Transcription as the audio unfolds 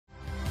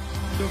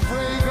The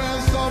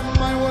fragrance of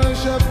my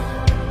worship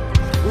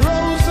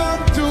rose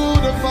up to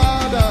the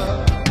Father.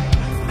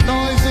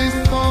 Noises,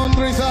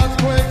 thunders,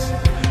 earthquakes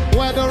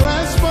were the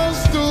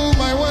response to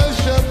my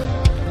worship.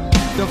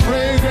 The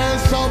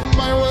fragrance of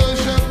my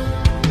worship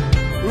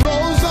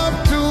rose up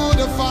to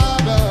the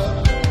Father.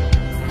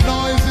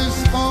 Noises,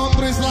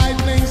 thunders,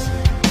 lightnings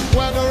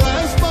were the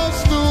response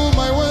to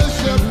my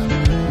worship.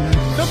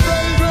 The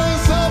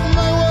fragrance of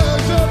my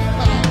worship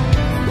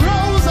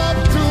rose up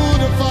to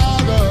the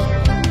Father.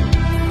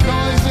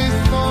 Noises,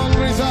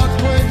 thunders,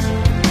 earthquakes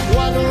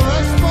were the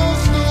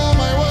response to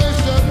my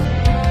worship.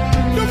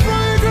 The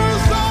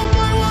fragrance of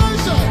my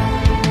worship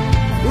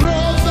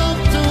rose up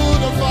to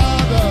the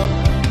Father.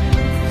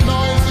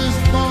 Noises,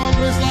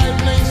 thunders,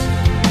 lightnings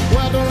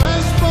were the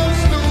response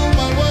to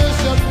my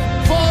worship.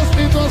 First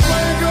it was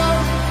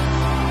fragrance,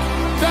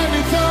 then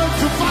it turned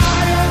to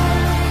fire.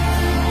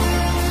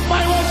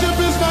 My worship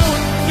is my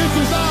win. This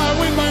is how I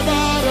win my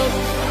battles.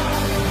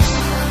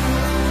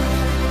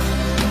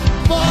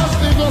 First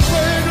it was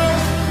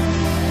fragrance,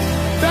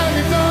 then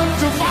it turned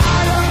to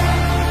fire.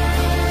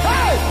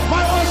 Hey,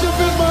 my worship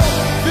is my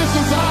win. This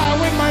is how I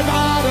win my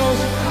battles.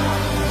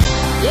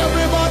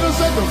 Everybody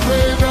say the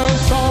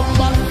fragrance of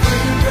my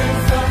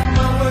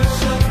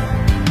worship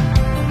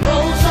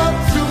rose up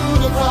to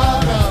the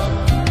Father.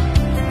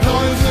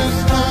 Noises,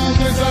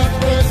 thunders,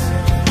 earthquakes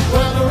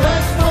were the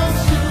response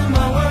to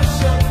my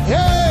worship.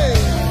 Hey!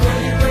 The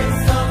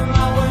fragrance of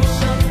my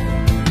worship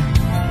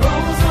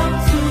rose up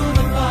to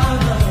the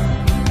Father.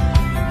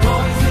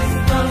 Noises,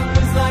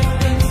 thunders,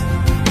 lightnings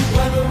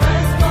were the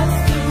response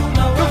to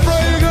my worship. The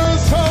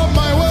fragrance of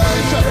my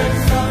worship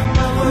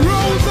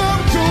rose up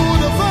to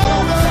the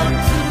Father.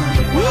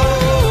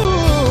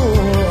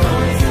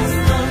 Noises,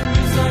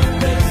 thunders,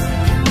 earthquakes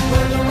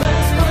were the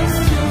response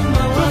to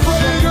my worship. The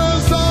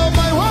fragrance of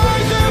my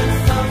worship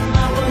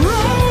rose up.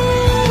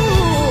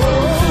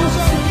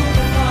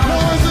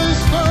 Noises,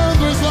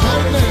 thunders,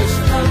 lightnings.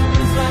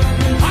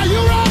 Are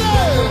you ready?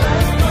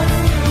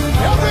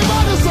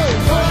 Everybody say,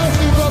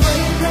 first it was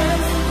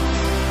fragrance,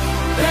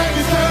 then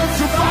it turned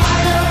to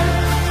fire.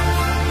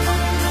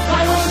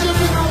 My worship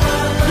is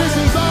this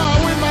is how I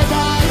win my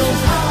battles.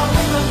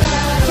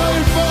 Say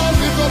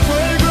first it was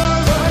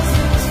fragrance,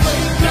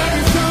 then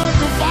it turned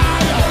to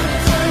fire.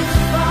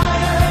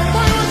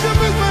 My worship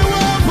is my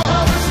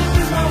weapon.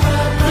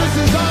 This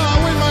is how I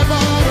win my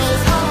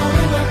battles.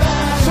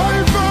 Say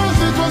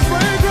first it was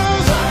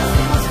fragrance,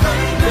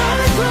 then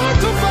it turned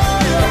to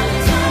fire.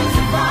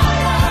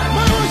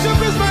 My worship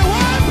is my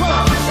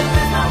weapon.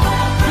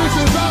 This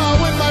is how I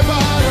win my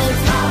battles.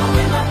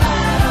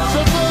 So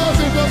first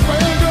it was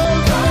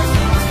fragrance.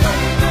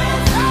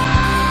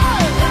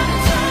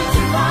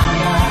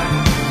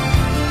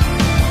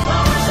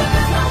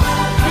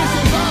 This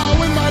is how I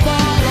win my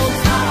battles.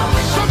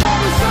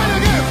 Somebody say it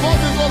again.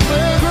 First it was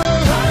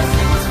fragrance.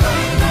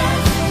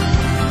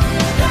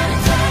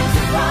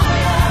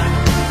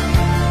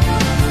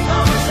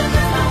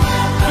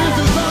 This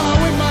is how I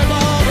win my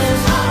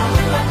battles.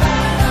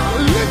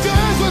 Lift your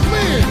hands with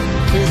me.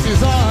 This is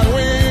how I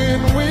win,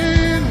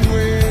 win,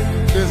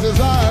 win. This is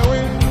how I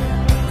win.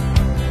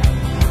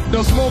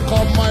 The smoke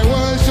of my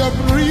worship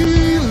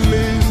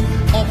release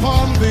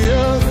upon the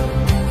earth.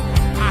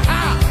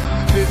 Aha!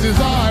 This is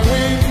how I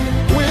win,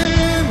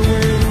 win,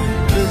 win.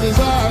 This is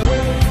how I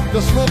win.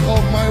 The smoke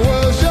of my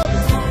worship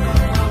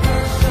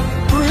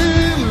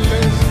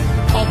release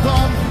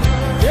upon.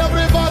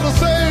 Everybody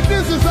say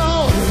this is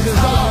how. This is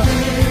how.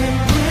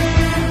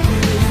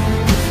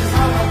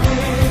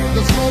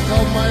 The smoke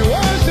of my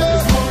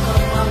worship.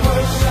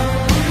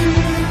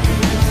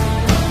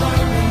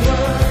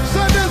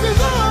 So this is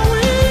how I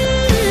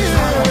win.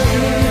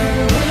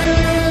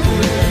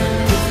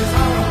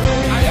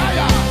 Ay, ay,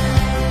 ay.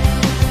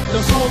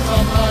 The smoke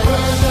of my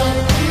worship.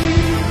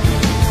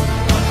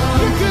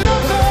 Lift it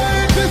up,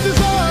 say, this is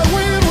how I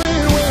win,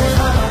 win, win.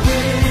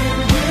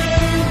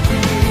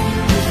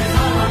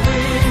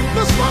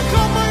 The smoke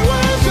of my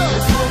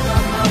worship.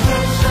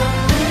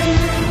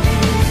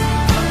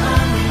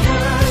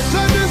 So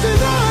this is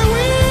how I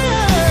win.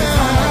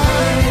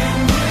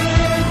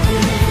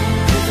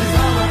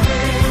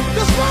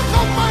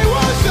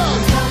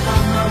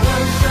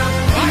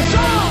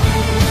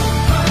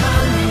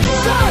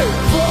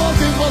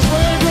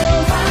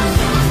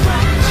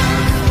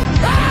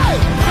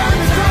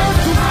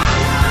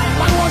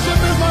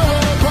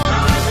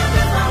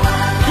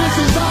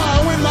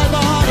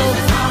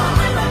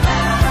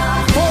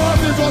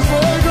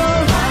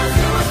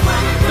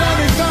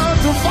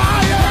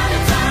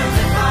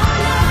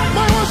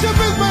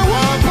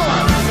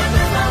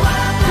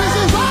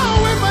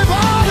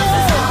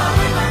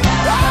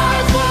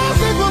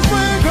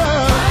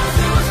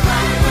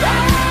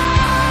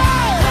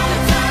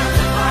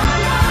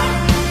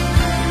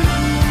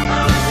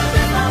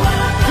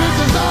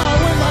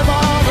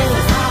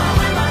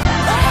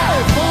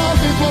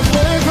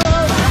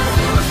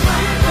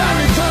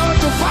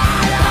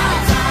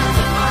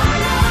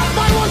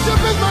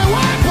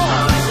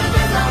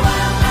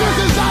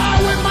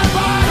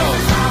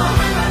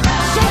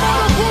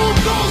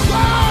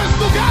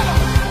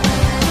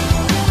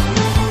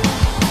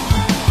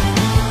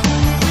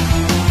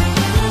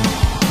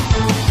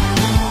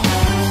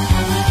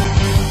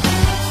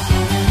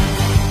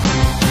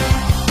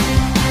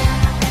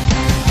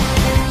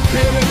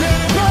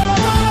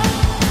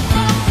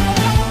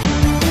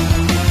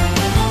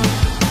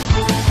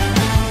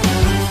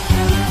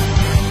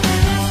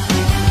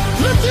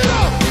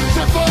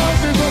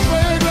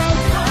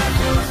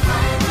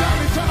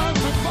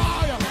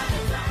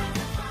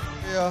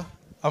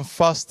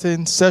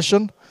 fasting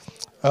session.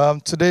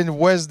 Today,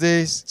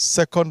 Wednesday,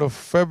 2nd of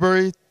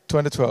February,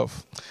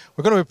 2012.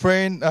 We're going to be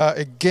praying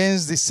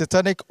against the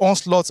satanic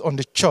onslaught on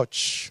the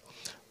church,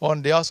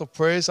 on the house of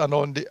praise, and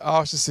on the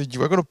Rccg.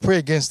 We're going to pray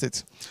against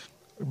it.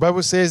 The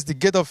Bible says the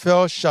gate of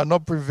hell shall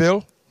not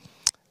prevail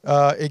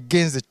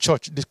against the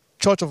church. The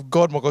church of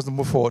God must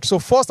move forward. So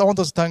first, I want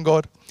us to thank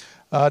God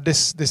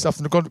this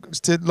afternoon.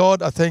 God say,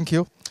 Lord, I thank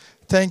you.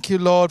 Thank you,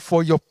 Lord,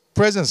 for your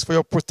presence, for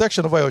your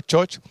protection over your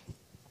church,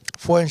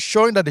 for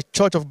ensuring that the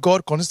church of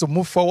God continues to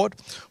move forward,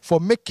 for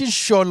making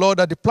sure, Lord,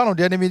 that the plan of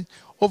the enemy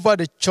over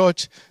the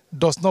church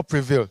does not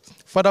prevail.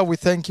 Father, we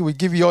thank you. We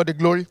give you all the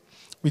glory.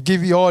 We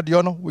give you all the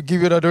honor. We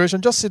give you the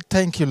adoration. Just say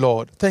thank you,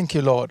 Lord. Thank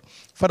you, Lord.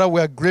 Father,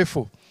 we are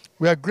grateful.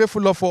 We are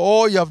grateful, Lord, for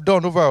all you have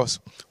done over us,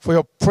 for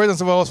your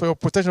presence over us, for your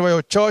protection over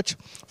your church,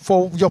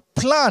 for your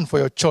plan for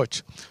your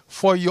church,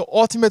 for your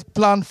ultimate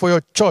plan for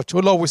your church. Oh,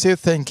 Lord, we say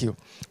thank you.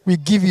 We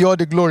give you all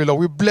the glory,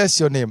 Lord. We bless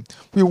your name.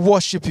 We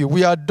worship you.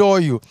 We adore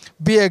you.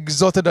 Be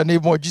exalted in the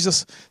name of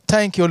Jesus.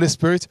 Thank you, Holy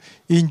Spirit.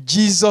 In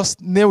Jesus'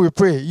 name we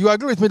pray. You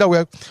agree with me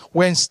that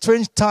we're in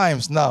strange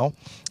times now.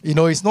 You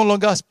know, it's no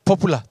longer as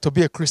popular to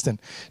be a Christian.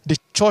 The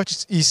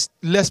church is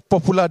less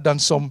popular than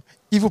some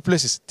evil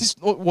places. This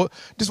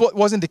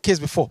wasn't the case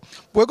before.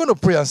 We're going to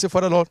pray and say,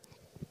 Father, Lord,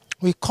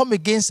 we come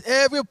against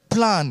every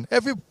plan,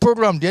 every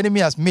program the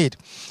enemy has made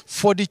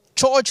for the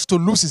church to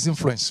lose its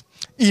influence.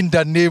 In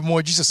the name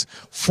of Jesus.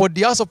 For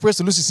the house of prayer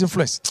to lose its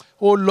influence.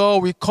 Oh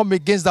Lord, we come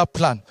against that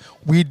plan.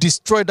 We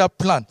destroy that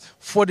plan.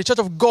 For the church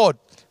of God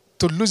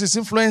to lose its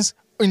influence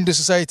in the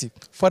society.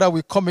 Father,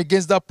 we come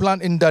against that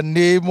plan in the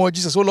name of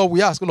Jesus. Oh Lord,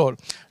 we ask, oh Lord,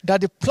 that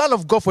the plan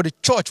of God for the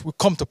church will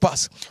come to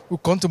pass. We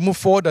come to move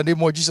forward in the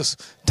name of Jesus.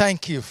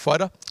 Thank you,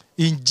 Father.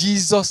 In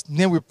Jesus'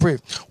 name we pray.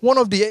 One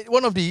of the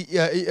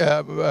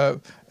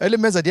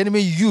elements that the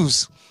enemy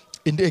use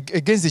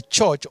against the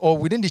church or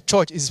within the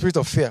church is the spirit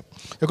of fear.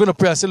 You're going to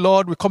pray and say,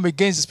 Lord, we come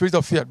against the spirit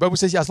of fear. The Bible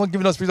says he has not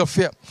given us spirit of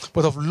fear,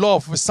 but of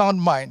love, with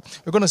sound mind.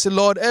 We're going to say,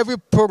 Lord, every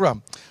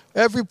program,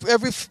 every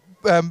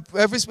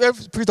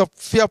spirit of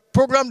fear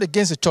programmed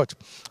against the church,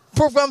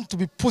 program to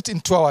be put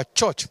into our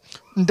church,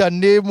 in the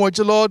name of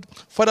the Lord,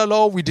 Father,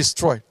 Lord, we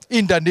destroy.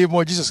 In the name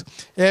of Jesus,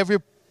 every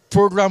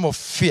program of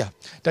fear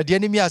that the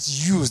enemy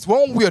has used,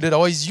 one way or the other,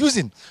 or is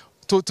using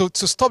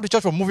to stop the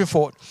church from moving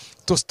forward,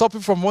 to stop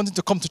it from wanting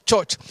to come to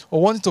church,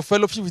 or wanting to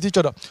fellowship with each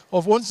other,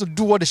 or wanting to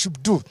do what they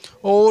should do.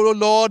 Oh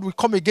Lord, we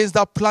come against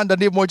that plan, the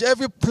name of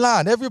every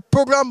plan, every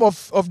program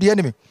of the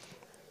enemy,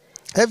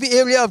 every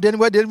area of the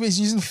enemy where the enemy is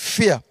using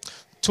fear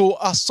to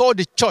assault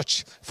the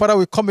church. Father,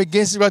 we come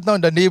against it right now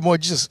in the name of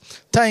Jesus.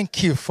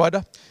 Thank you,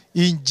 Father.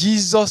 In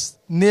Jesus'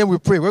 name we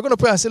pray. We're going to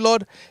pray and say,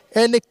 Lord,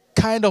 any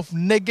kind of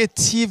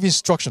negative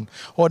instruction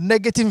or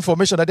negative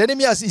information that the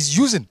enemy is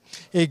using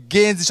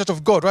against the church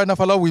of God right now,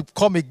 Father, we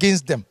come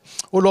against them.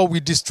 Oh Lord, we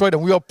destroy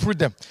them. We uproot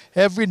them.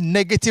 Every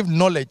negative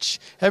knowledge,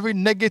 every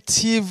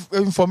negative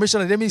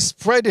information that the enemy is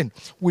spreading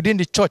within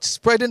the church,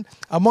 spreading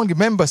among the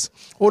members,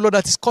 oh Lord,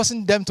 that is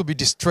causing them to be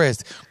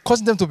distressed,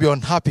 causing them to be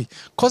unhappy,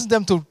 causing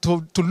them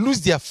to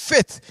lose their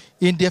faith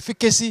in the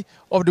efficacy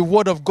of the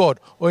word of God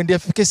or in the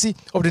efficacy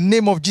of the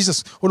name of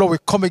Jesus. Oh Lord, we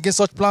come against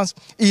such plans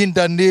in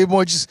the name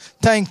of Jesus.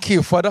 Thank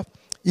you, Father.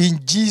 In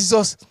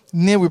Jesus'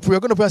 name we pray. We're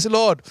going to pray and say,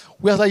 Lord,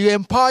 we ask that you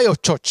empower your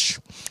church.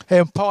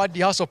 Empower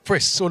the house of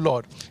praise, so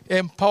Lord.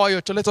 Empower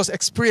your church. Let us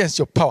experience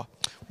your power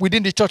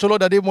within the church, oh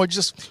Lord, that they will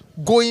just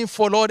going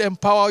for, Lord,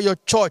 empower your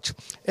church.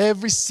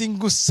 Every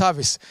single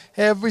service,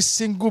 every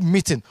single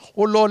meeting.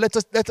 Oh Lord, let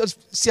us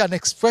see an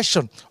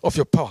expression of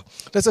your power.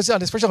 Let us see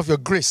an expression of your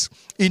grace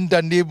in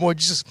the name of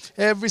Jesus.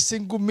 Every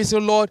single meeting,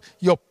 oh Lord,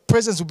 your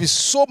presence will be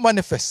so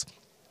manifest.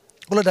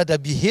 Oh Lord, that there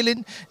be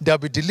healing, there will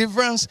be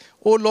deliverance.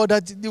 Oh Lord,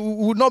 that we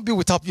will not be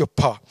without your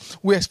power.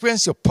 We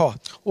experience your power.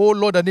 Oh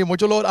Lord, in the name of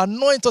your Lord,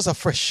 anoint us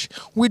afresh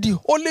with the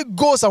Holy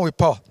Ghost and with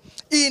power.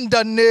 In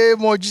the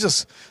name of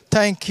Jesus.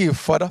 Thank you,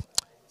 Father.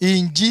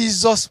 In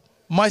Jesus'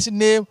 mighty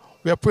name,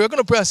 we are praying. We're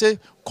going to pray and say,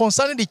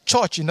 concerning the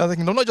church in the United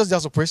Kingdom, not just the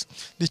house of praise,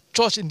 the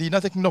church in the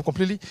United Kingdom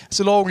completely,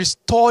 say, Lord,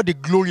 restore the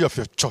glory of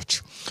your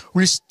church.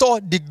 Restore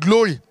the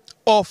glory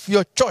of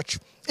your church.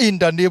 In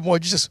the name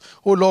of Jesus.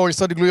 Oh Lord,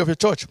 restore the glory of your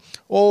church.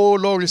 Oh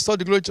Lord, restore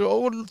the glory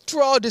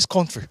throughout this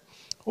country.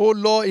 Oh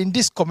Lord, in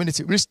this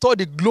community, restore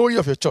the glory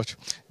of your church.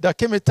 There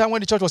came a time when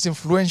the church was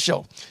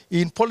influential.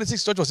 In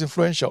politics, the church was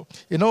influential.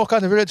 In all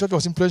kinds of areas, the church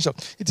was influential.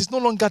 It is no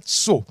longer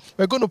so.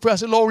 We're going to pray and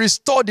say, Lord,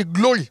 restore the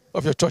glory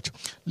of your church.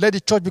 Let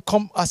the church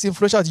become as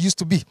influential as it used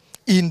to be.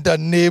 In the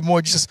name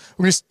of Jesus.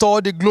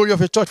 Restore the glory of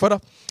your church, Father.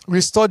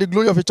 Restore the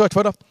glory of your church,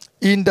 Father.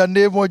 In the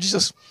name of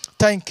Jesus.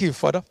 Thank you,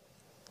 Father.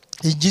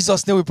 In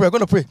Jesus' name we pray. We're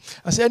going to pray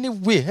and say, any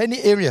way,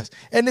 any areas,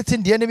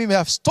 anything the enemy may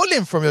have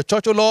stolen from your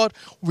church, oh Lord,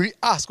 we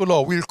ask, oh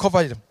Lord, we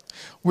recover them.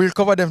 We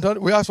recover them.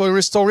 We ask for a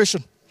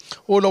restoration.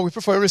 Oh Lord, we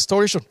pray for a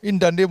restoration in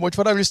the name of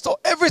Father. Restore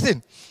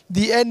everything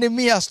the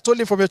enemy has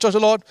stolen from your church, oh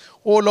Lord.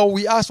 Oh Lord,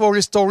 we ask for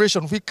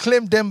restoration. We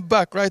claim them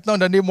back right now in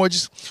the name of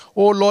Jesus.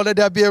 Oh Lord, let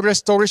there be a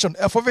restoration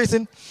of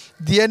everything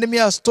the enemy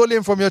has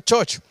stolen from your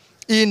church.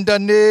 In the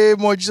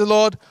name of Jesus,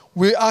 Lord,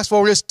 we ask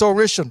for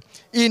restoration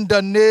in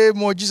the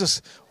name of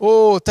Jesus.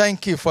 Oh,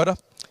 thank you, Father.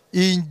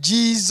 In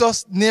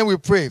Jesus' name we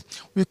pray.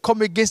 We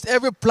come against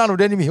every plan of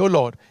the enemy, oh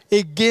Lord,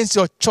 against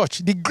your church.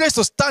 The grace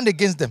to stand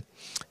against them.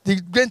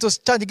 The grace to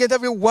stand against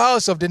every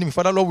wiles of the enemy.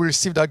 Father, Lord, we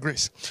receive that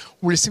grace.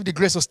 We receive the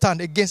grace to stand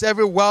against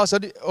every wiles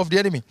of the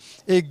enemy.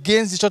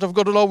 Against the church of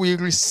God, oh Lord, we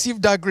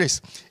receive that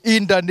grace.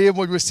 In the name of,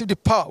 we receive the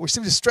power, we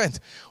receive the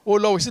strength. Oh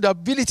Lord, we receive the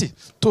ability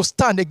to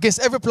stand against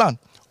every plan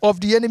of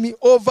the enemy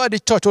over the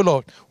church, oh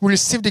Lord. We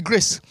receive the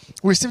grace.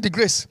 We receive the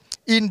grace.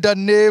 In the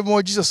name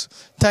of Jesus.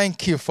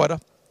 Thank you, Father.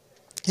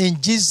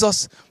 In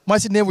Jesus'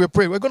 mighty name we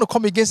pray. We're going to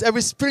come against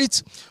every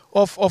spirit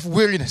of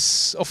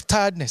weariness, of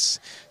tiredness,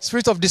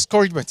 spirit of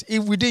discouragement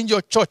within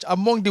your church,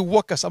 among the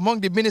workers, among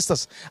the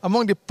ministers,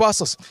 among the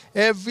pastors.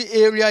 Every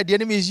area the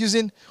enemy is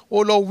using, oh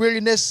Lord,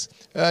 weariness,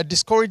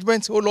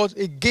 discouragement, oh Lord,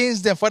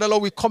 against them. Father,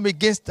 Lord, we come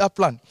against that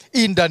plan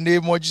in the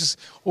name of Jesus.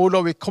 Oh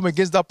Lord, we come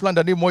against that plan in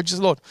the name of Jesus,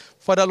 Lord.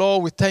 Father,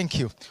 Lord, we thank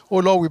you. Oh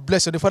Lord, we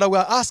bless you. Father, we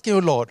are asking, oh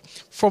Lord,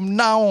 from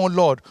now on,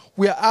 Lord,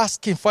 we are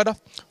asking, Father,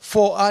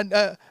 for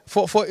an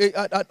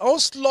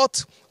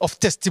onslaught of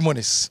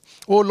testimonies.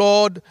 Oh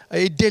Lord,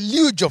 a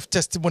deluge of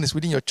testimonies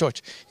within your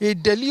church. A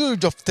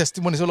deluge of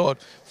testimonies, oh Lord.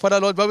 Father,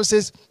 Lord, the Bible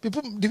says, the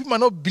people might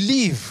not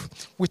believe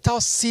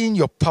without seeing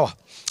your power.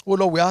 Oh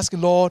Lord, we're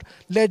asking, Lord,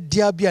 let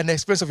there be an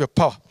experience of your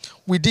power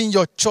within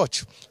your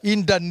church,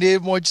 in the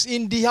name of Jesus,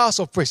 in the house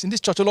of praise, in this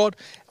church, oh Lord,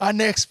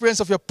 an experience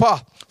of your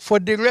power for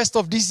the rest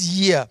of this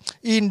year,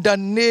 in the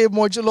name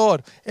of Jesus,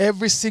 Lord.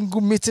 Every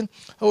single meeting,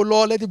 oh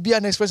Lord, let it be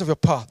an experience of your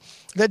power.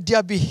 Let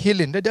there be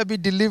healing, let there be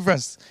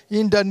deliverance,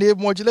 in the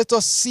name of Jesus. Let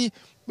us see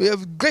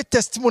great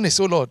testimonies,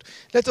 oh Lord.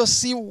 Let us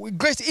see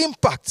great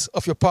impact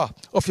of your power,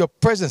 of your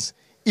presence,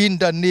 in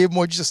the name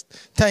of Jesus.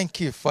 Thank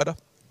you, Father.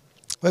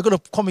 We're going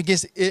to come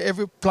against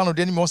every plan of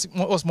the enemy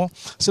once more.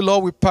 So,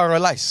 Lord, we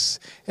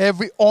paralyze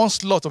every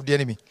onslaught of the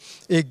enemy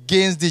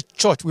against the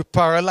church. We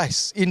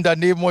paralyze in the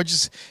name of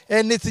Jesus.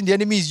 Anything the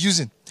enemy is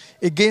using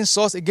against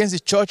us, against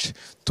the church,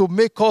 to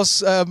make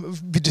us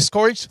be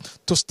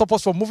discouraged, to stop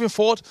us from moving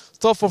forward,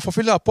 stop us from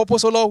fulfilling our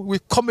purpose, oh Lord, we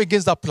come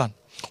against that plan.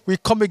 We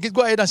come against,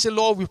 go ahead and say,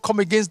 Lord, we come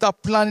against that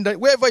plan.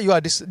 Wherever you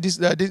are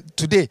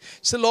today,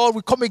 say, Lord,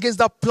 we come against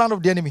that plan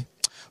of the enemy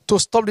to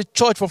stop the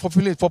church from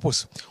fulfilling its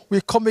purpose. We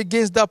come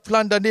against that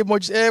plan, the name of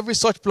Jesus, every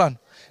such plan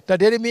that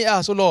the enemy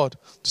has, oh Lord,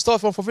 to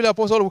stop from fulfilling our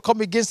purpose. Lord, we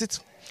come against it.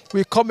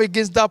 We come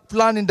against that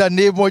plan in the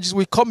name of Jesus.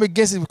 We come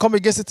against it. We come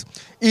against it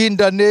in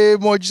the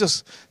name of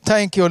Jesus.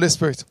 Thank you, Holy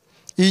Spirit.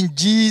 In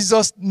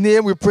Jesus'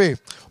 name we pray.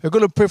 We're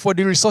going to pray for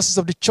the resources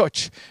of the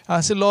church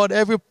and say, Lord,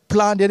 every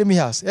plan the enemy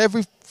has,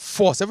 every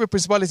force, every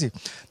principality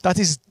that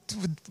is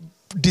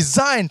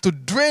designed to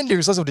drain the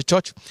resources of the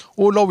church,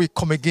 oh Lord, we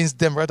come against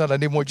them right now in the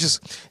name of Jesus.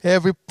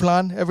 Every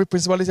plan, every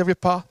principality, every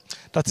power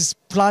that is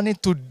planning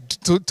to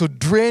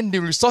drain the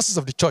resources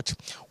of the church,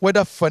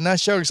 whether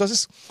financial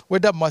resources,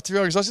 whether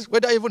material resources,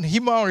 whether even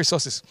human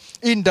resources,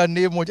 in the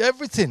name of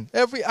everything,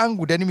 every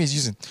angle the enemy is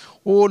using,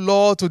 oh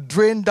Lord, to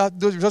drain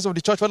those resources of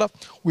the church, Father,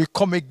 we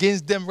come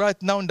against them right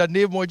now in the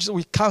name of Jesus.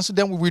 We cancel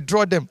them, we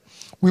withdraw them,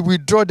 we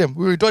withdraw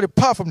the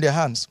power from their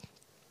hands.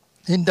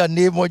 In the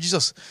name of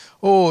Jesus.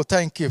 Oh,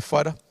 thank you,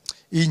 Father.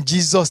 In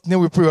Jesus' name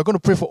we pray. We're going to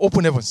pray for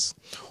open heavens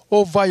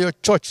over your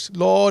church.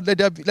 Lord, let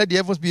the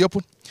heavens be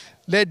open.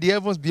 Let the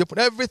heavens be open.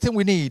 Everything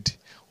we need,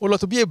 oh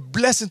Lord, to be a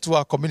blessing to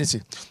our community,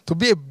 to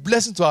be a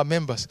blessing to our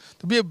members,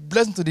 to be a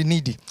blessing to the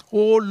needy.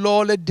 Oh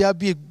Lord, let there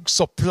be a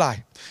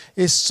supply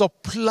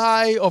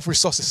of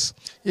resources,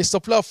 a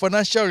supply of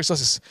financial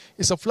resources,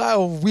 a supply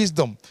of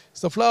wisdom, a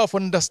supply of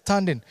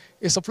understanding,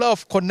 a supply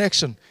of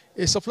connection,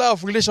 a supply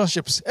of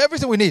relationships,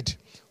 everything we need,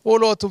 oh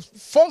Lord, to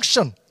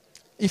function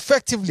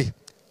effectively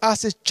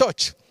as a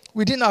church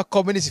within our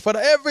community. Father,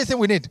 everything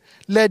we need,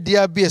 let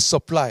there be a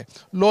supply.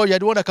 Lord, you're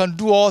the one that can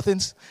do all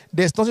things.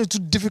 There's nothing too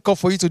difficult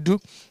for you to do.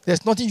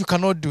 There's nothing you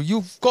cannot do.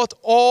 You've got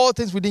all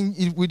things within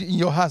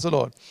your hands, oh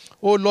Lord.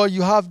 Oh Lord,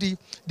 you have the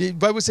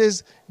Bible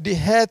says the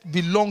earth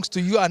belongs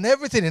to you and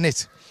everything in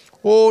it.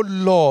 Oh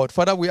Lord,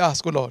 Father, we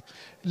ask, oh Lord,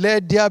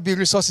 let there be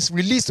resources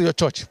released to your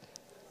church.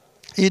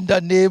 In the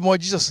name of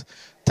Jesus.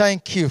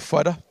 Thank you,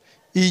 Father.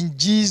 In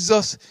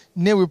Jesus'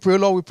 name we pray,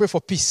 Lord. We pray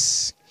for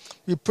peace.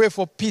 We pray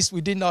for peace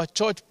within our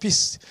church,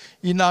 peace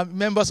in our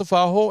members of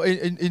our home,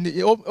 in the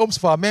homes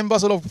of our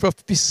members, Lord. We pray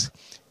for peace.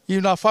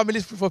 In our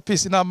families, we pray for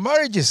peace. In our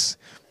marriages,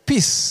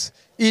 peace.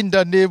 In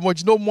the name of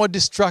Jesus. No more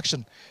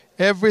distraction.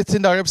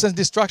 Everything that represents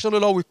distraction,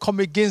 Lord, we come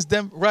against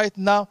them right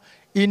now.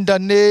 In the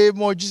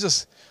name of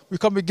Jesus. We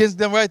come against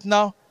them right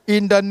now.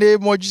 In the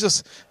name of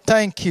Jesus.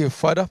 Thank you,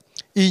 Father.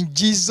 In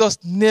Jesus'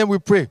 name we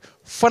pray.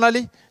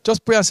 Finally,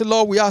 just pray and say,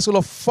 Lord, we ask you,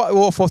 Lord,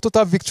 for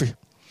total victory.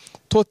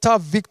 Total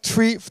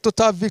victory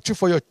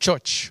for your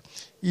church.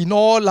 In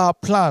all our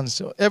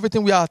plans,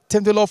 everything we are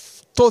attempting, Lord,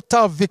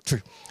 total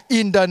victory.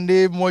 In the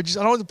name of Jesus.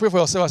 And I want to pray for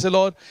yourself. I say,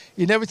 Lord,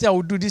 in everything I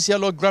will do this year,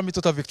 Lord, grant me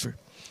total victory.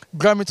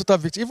 Grant me total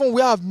victory. Even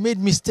where I have made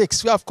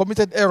mistakes, where I have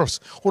committed errors,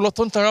 oh Lord,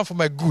 turn it around for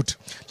my good.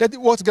 Let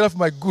it work together for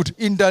my good.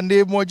 In the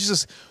name of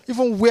Jesus.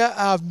 Even where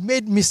I have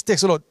made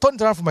mistakes, oh Lord, turn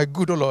it around for my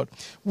good, oh Lord.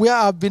 Where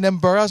I have been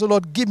embarrassed, oh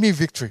Lord, give me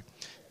victory.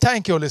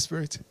 Thank you, Holy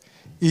Spirit.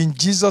 In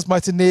Jesus'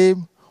 mighty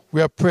name, we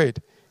have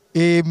prayed.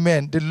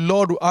 Amen. The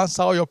Lord will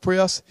answer all your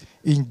prayers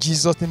in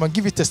Jesus' name and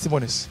give you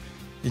testimonies.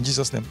 In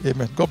Jesus' name,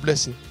 amen. God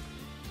bless you.